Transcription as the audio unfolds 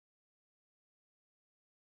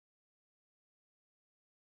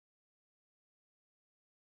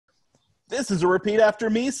This is a repeat after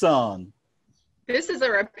me song. This is a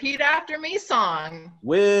repeat after me song.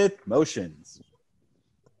 With motions.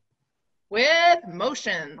 With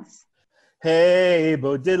motions. Hey,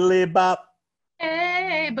 bo diddly bop.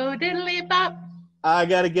 Hey, bo diddly bop. I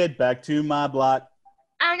gotta get back to my block.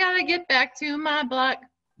 I gotta get back to my block.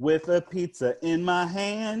 With a pizza in my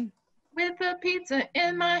hand. With a pizza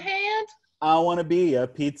in my hand. I wanna be a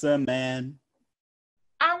pizza man.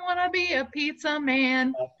 I wanna be a pizza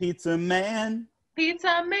man. A pizza man.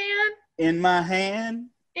 Pizza man. In my hand.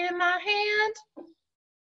 In my hand.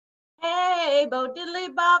 Hey, bo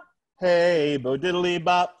diddly bop. Hey, bo diddly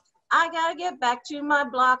bop. I gotta get back to my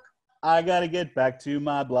block. I gotta get back to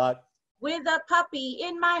my block. With a puppy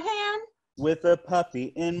in my hand. With a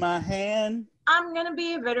puppy in my hand. I'm gonna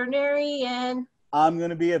be a veterinarian. I'm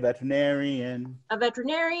gonna be a veterinarian. A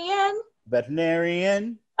veterinarian.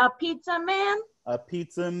 Veterinarian. A pizza man. A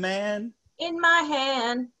pizza man. In my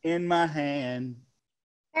hand. In my hand.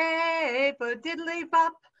 Hey, bo diddly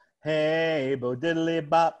bop. Hey, bo diddly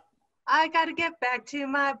bop. I gotta get back to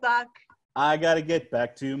my block. I gotta get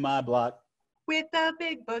back to my block. With a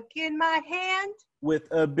big book in my hand. With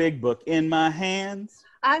a big book in my hands.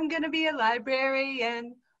 I'm gonna be a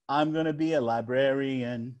librarian. I'm gonna be a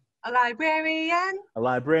librarian. A librarian. A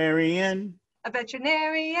librarian. A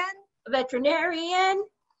veterinarian. A veterinarian.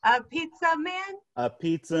 A pizza man. A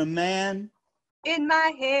pizza man. In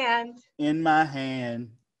my hand. In my hand.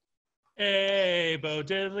 Hey, bo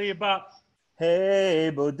diddly bop.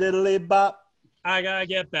 Hey, bo diddly bop. I gotta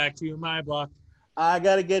get back to my block. I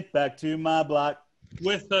gotta get back to my block.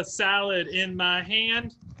 With a salad in my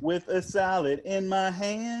hand. With a salad in my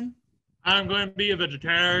hand. I'm going to be a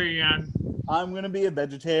vegetarian. I'm gonna be a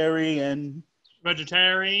vegetarian.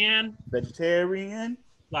 Vegetarian. Vegetarian.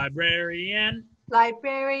 Librarian.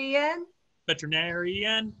 Librarian.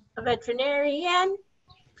 Veterinarian. A veterinarian.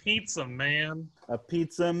 Pizza man. A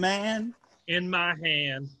pizza man. In my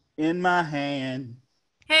hand. In my hand.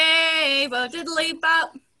 Hey, bo diddly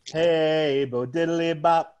bop. Hey, bo diddly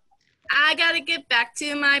bop. I gotta get back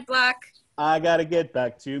to my block. I gotta get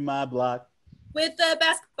back to my block. With a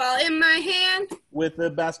basketball in my hand. With a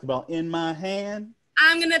basketball in my hand.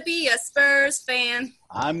 I'm gonna be a Spurs fan.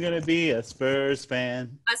 I'm gonna be a Spurs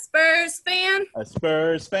fan. A Spurs fan. A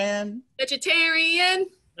Spurs fan. Vegetarian.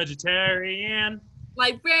 Vegetarian.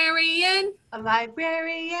 Librarian. A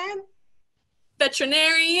librarian.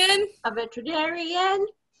 Veterinarian. A veterinarian.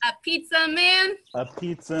 A pizza man. A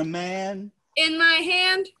pizza man. In my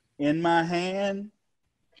hand. In my hand.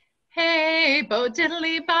 Hey, bo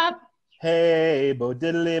diddly bop. Hey, bo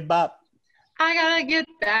diddly bop. I gotta get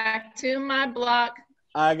back to my block.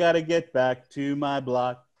 I gotta get back to my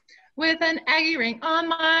block. With an Aggie ring on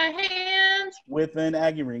my hand. With an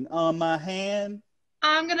Aggie ring on my hand.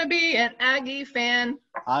 I'm gonna be an Aggie fan.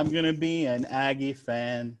 I'm gonna be an Aggie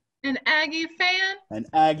fan. An Aggie fan. An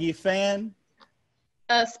Aggie fan.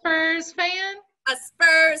 A Spurs fan. A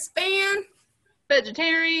Spurs fan.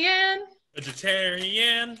 Vegetarian.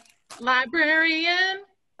 Vegetarian. Librarian.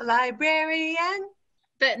 A librarian.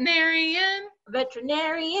 Veterinarian. A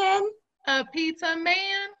veterinarian. A pizza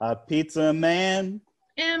man. A pizza man.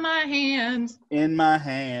 In my hand. In my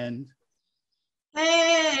hand.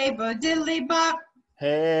 Hey, bo diddly bop.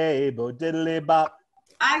 Hey, bo diddly bop.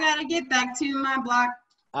 I gotta get back to my block.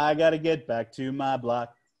 I gotta get back to my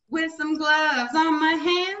block. With some gloves on my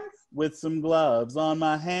hands. With some gloves on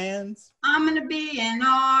my hands. I'm gonna be an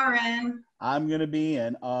RN. I'm gonna be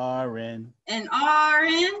an RN. An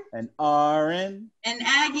RN. An RN. An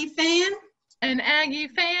Aggie fan. An Aggie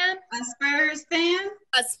fan. A Spurs fan.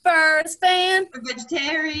 A Spurs fan. A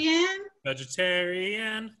vegetarian.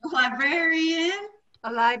 Vegetarian. A librarian.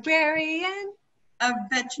 A librarian. A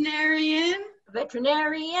veterinarian. A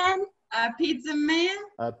veterinarian. A pizza man.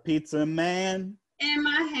 A pizza man. In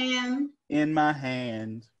my hand. In my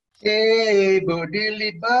hand. Hey, bo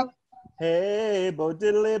diddly bop. Hey, bo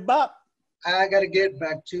diddly bop. I gotta get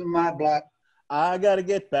back to my block. I gotta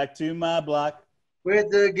get back to my block.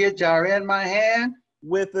 With the guitar in my hand.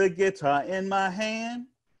 With a guitar in my hand.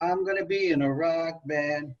 I'm gonna be in a rock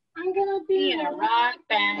band. I'm gonna be in a rock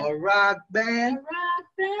band. A rock A band. rock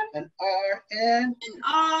band. An RN.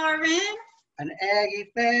 An RN. An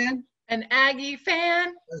Aggie fan. An Aggie fan.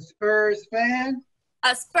 A Spurs fan.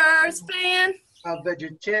 A Spurs fan. A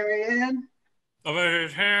vegetarian. A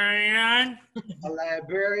vegetarian. A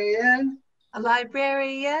librarian. A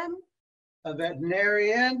librarian. A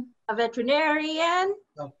veterinarian. A veterinarian.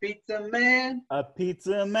 A pizza man. A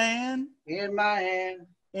pizza man. In my hand.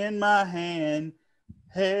 In my hand.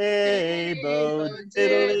 Hey, bo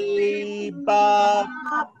diddly bop.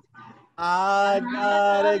 I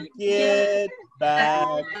gotta get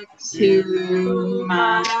back to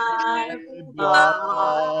my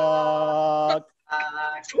block.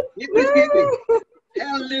 Yippee, yippee.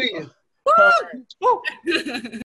 Hallelujah. All right.